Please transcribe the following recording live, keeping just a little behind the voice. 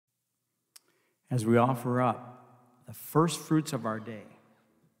as we offer up the first fruits of our day,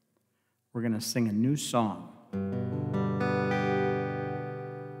 we're going to sing a new song.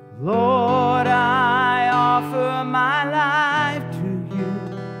 Lord, I offer my life to you,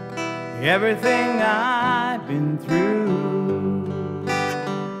 everything I've been through.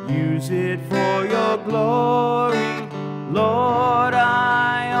 Use it for your glory. Lord,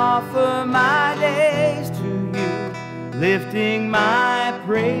 I offer my days to you, lifting my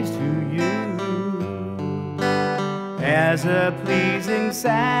praise to you as a pleasing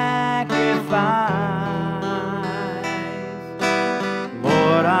sacrifice.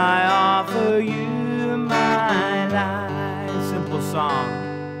 Lord, I offer you my life. Simple song.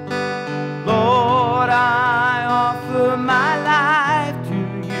 Lord, I offer my life to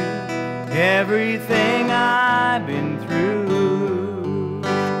you, everything I've been through.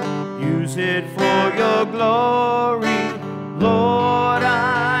 Use it for your glory. Lord,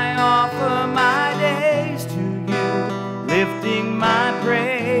 I offer my days to you, lifting my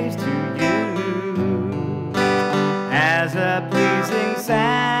praise to you as a pleasing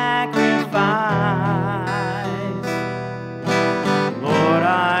sacrifice. Lord,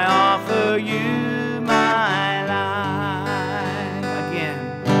 I offer you my life. Again.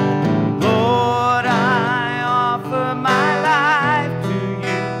 Lord, I offer my life to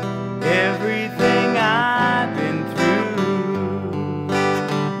you, everything I've been through.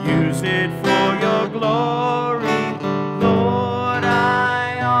 Use it for your glory. Lord,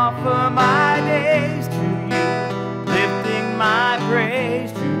 I offer my days to you, lifting my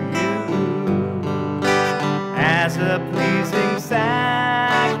praise to you as a pleasing sacrifice.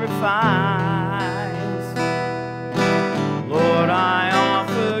 Lord, I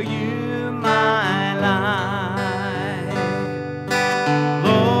offer you my life.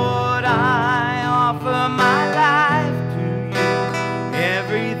 Lord, I offer my life to you,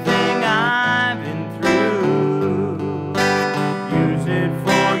 everything I've been through. Use it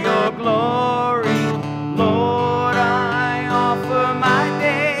for your glory. Lord, I offer my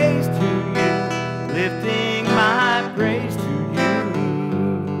days to you, lifting my praise to you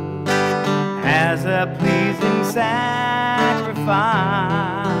as a pleasing sacrifice.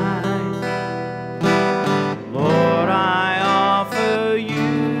 Lord, I offer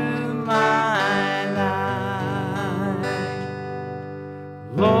you my life.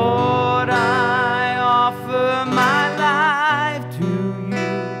 Lord, I offer my life to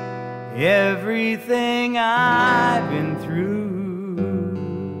you, everything I've been through.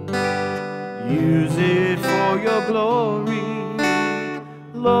 Use it for your glory.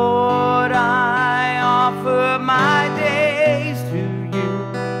 Lord, I offer my days to you,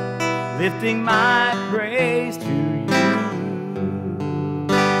 lifting my praise to you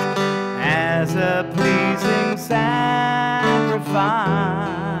as a pleasing sacrifice.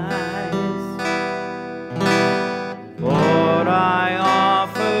 Lord, I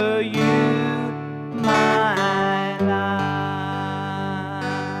offer you my life.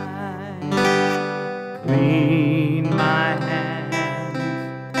 Clean my hands,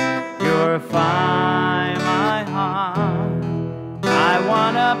 purify my heart. I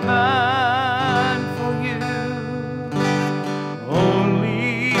want to burn for you,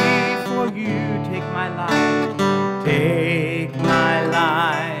 only for you. Take my life, take my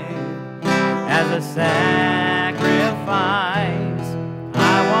life as a sacrifice. I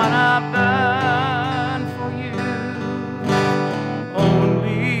want to burn for you,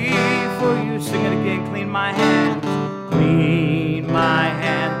 only for you. Sing it again. Clean my hands, clean my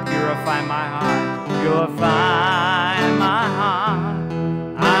hands, purify my heart, purify my heart.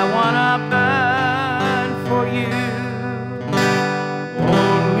 I want to burn for you,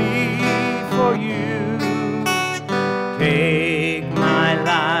 only for you. Take my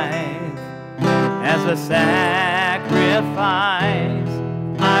life as a sacrifice.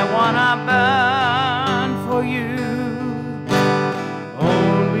 I want to burn for you,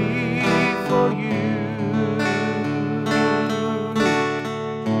 only for you.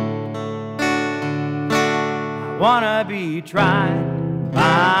 I want to be tried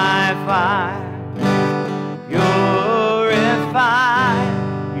by fire, purified.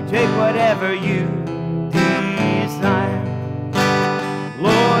 You take whatever you desire.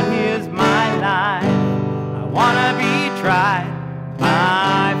 Lord, here's my life. I want to be tried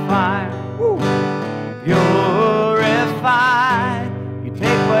by fire, purified. You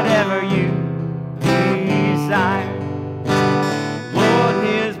take whatever you desire. Lord,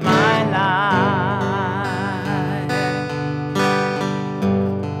 here's my life.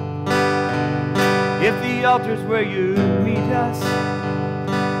 If the altar's where you meet us,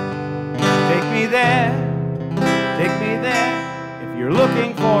 take me there, take me there. If you're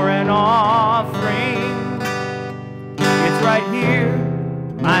looking for an altar offering. It's right here,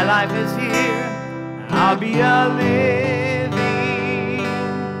 my life is here. I'll be a living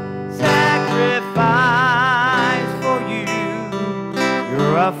sacrifice for you.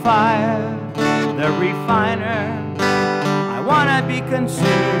 You're a fire, the refiner. I wanna be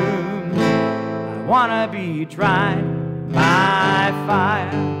consumed, I wanna be tried by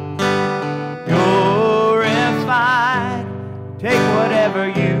fire. Purified, take whatever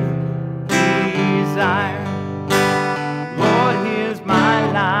you desire. Lord, here's my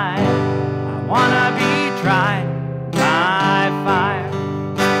life, I wanna be tried by fire.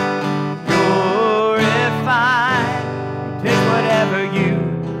 Purified, take whatever you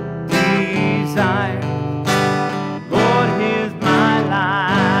desire. Lord, here's my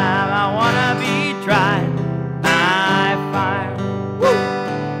life, I wanna be tried by fire. Woo!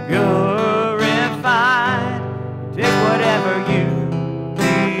 Purified, take whatever you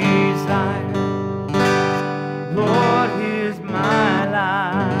desire. Lord, here's my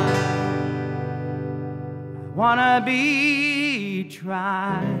life, I wanna be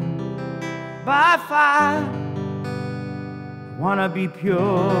tried by fire. I wanna be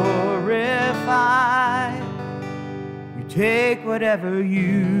purified. You take whatever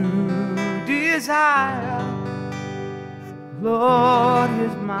you desire. Lord,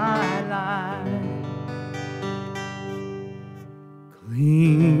 here's my life.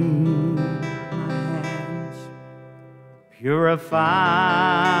 Clean my hands,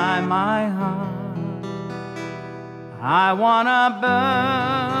 purify my heart. I wanna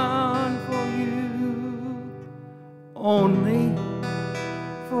burn for you, only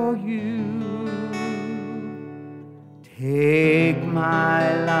for you. Take my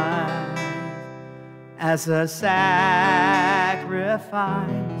life as a sacrifice.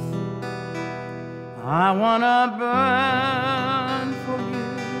 I wanna burn for you,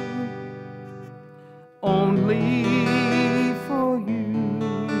 only for you.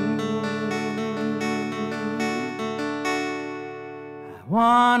 I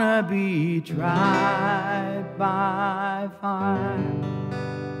wanna be tried by fire,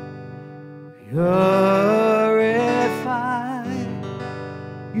 purified.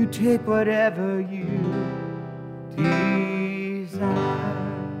 You take whatever you desire.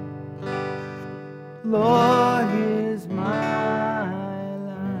 Lord, here's my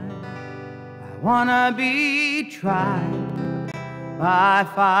life. I wanna be tried by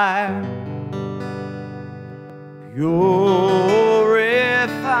fire,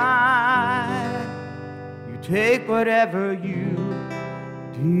 purified. You take whatever you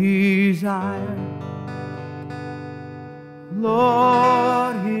desire.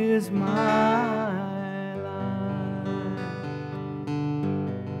 Lord, here's my life.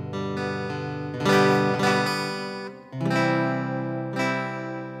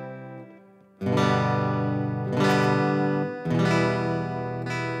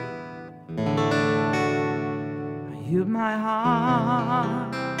 I yield my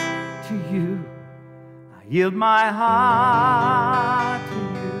heart to you. I yield my heart to you.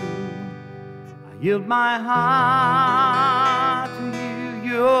 I yield my heart to you.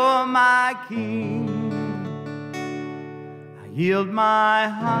 You're my King. I yield my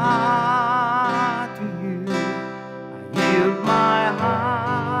heart to you. I yield my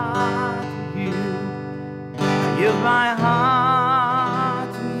heart to you. I yield my heart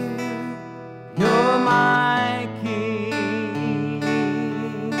to you. You're my King.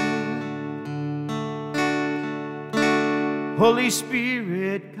 Holy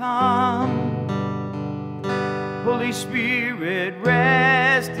Spirit, come. Holy Spirit,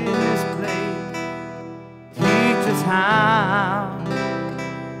 rest in this place. Teach us how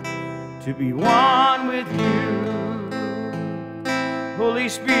to be one with you. Holy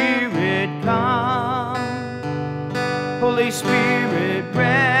Spirit, come. Holy Spirit,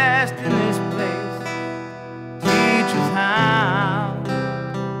 rest in this place. Teach us how to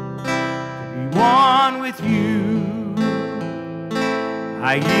be one with you.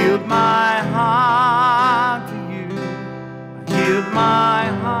 I yield my heart to you. I yield my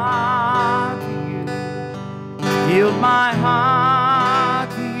heart to you. I yield my heart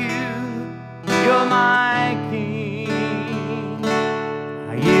to you. You're my King. I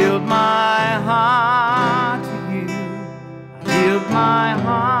yield my heart to you. I yield my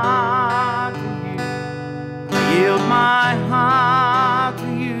heart to you. I yield my heart to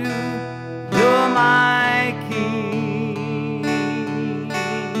you. You're my King.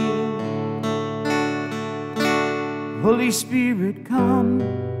 Holy Spirit, come.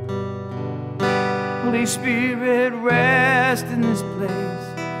 Holy Spirit, rest in this place.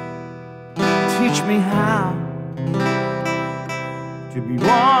 Teach me how to be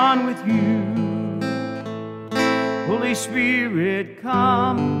one with you. Holy Spirit,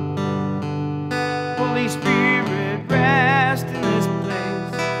 come. Holy Spirit, rest in this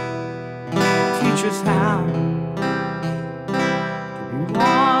place. Teach us how to be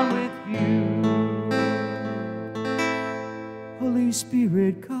one with you. Holy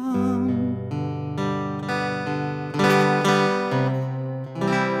Spirit, come.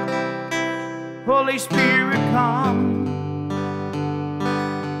 Holy Spirit, come.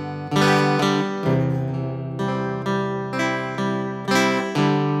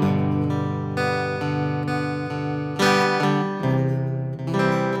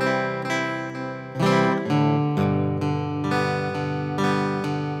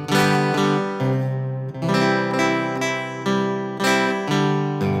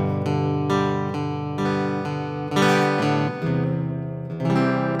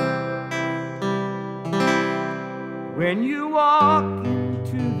 When you walk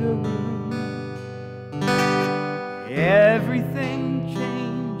into the room, everything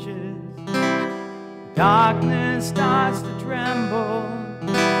changes. Darkness starts to tremble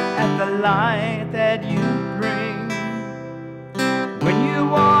at the light that you bring. When you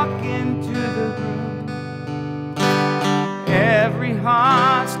walk into the room, every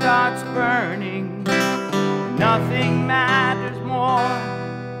heart starts burning. Nothing matters more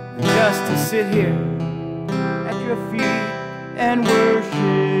than just to sit here your feet and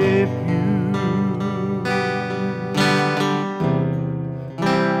worship you.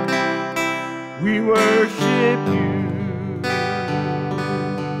 We worship you.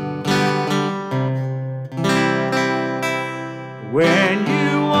 When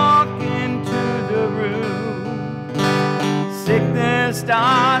you walk into the room, sickness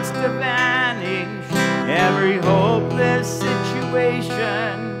starts to vanish. Every hopeless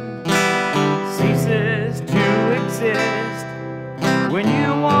situation ceases to exist. When you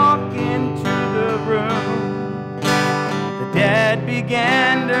walk into the room, the dead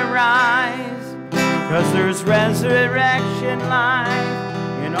begin to rise, 'cause there's resurrection life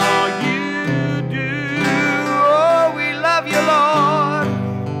in all you do. Oh, we love you, Lord.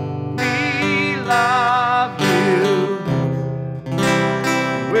 We love you.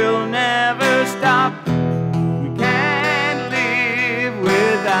 We'll never stop. We can't live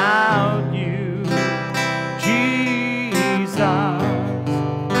without you.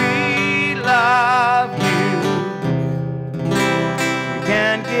 We love you. We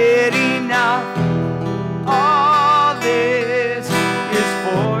can't get enough. All this is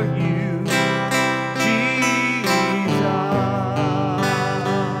for you, Jesus.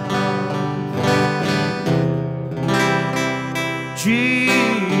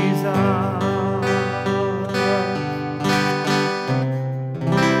 Jesus.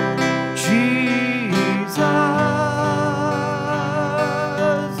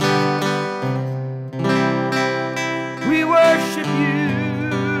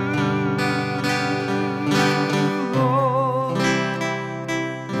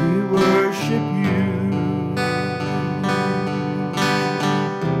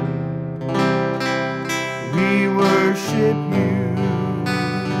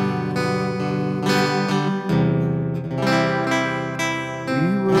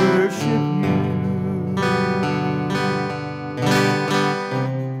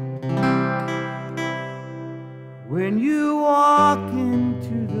 When you walk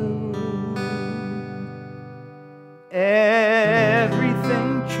into the room,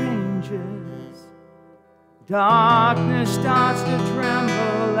 everything changes. Darkness starts to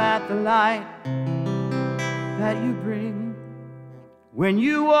tremble at the light that you bring. When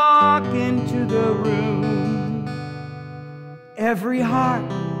you walk into the room, every heart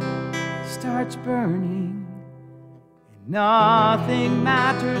starts burning, and nothing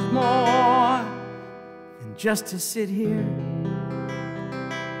matters more than just to sit here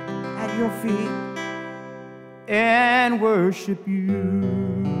at your feet and worship you.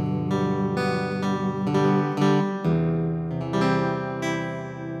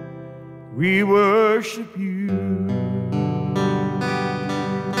 We worship you.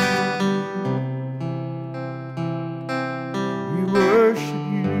 We worship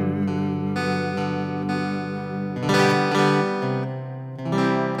you.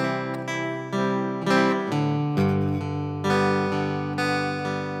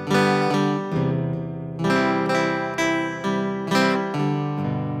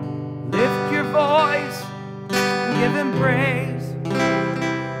 Lift your voice and give him praise.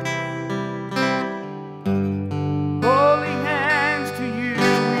 Oh,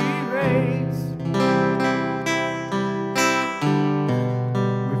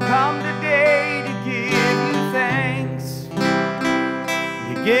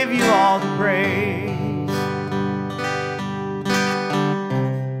 give you all the praise.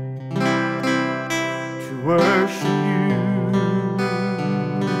 To worship you.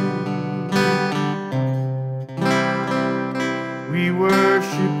 We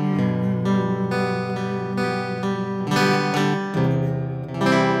worship you.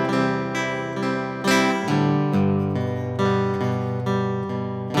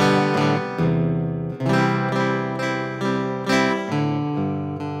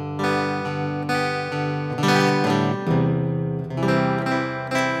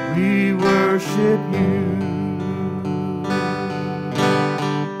 We worship you.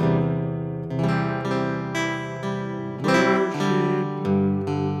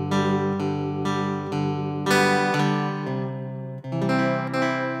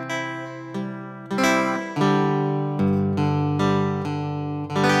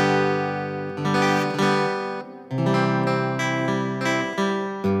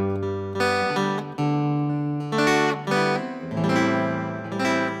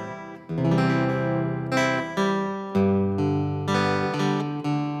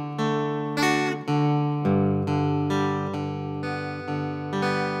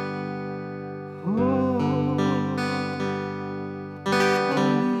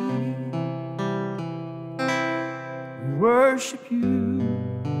 Worship you.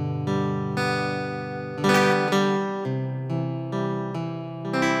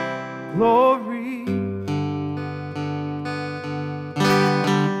 Glory.